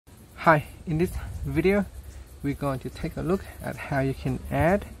Hi, in this video we're going to take a look at how you can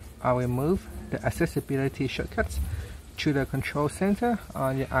add or remove the accessibility shortcuts to the control center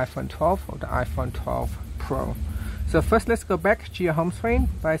on your iPhone 12 or the iPhone 12 Pro. So first, let's go back to your home screen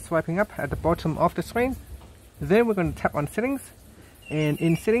by swiping up at the bottom of the screen. Then we're going to tap on settings, and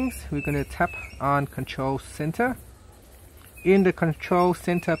in settings we're going to tap on control center. In the control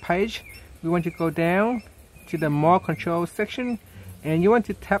center page, we want to go down to the more control section, and you want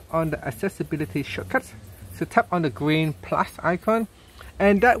to tap on the accessibility shortcuts. So tap on the green plus icon,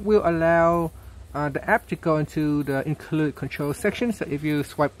 and that will allow the app to go into the include control section. So if you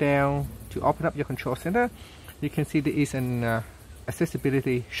swipe down to open up your control center, you can see there is an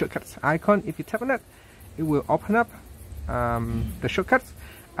accessibility shortcuts icon. If you tap on it, it will open up the shortcuts.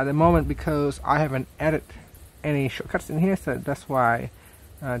 At the moment, because I haven't added any shortcuts in here, so that's why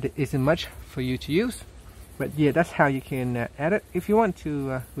there isn't much for you to use. But yeah, that's how you can add it. If you want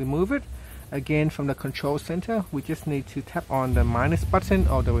to remove it, again from the control center, we just need to tap on the minus button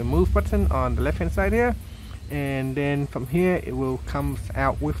or the remove button on the left hand side here, and then from here it will come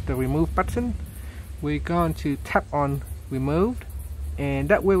out with the remove button. We're going to tap on removed, and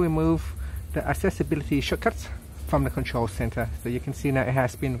that will remove the accessibility shortcuts from the control center. So you can see now it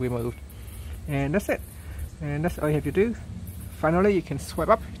has been removed, and that's it, and that's all you have to do. Finally, you can swipe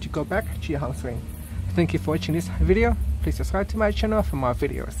up to go back to your home screen. Thank you for watching this video. Please subscribe to my channel for more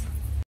videos.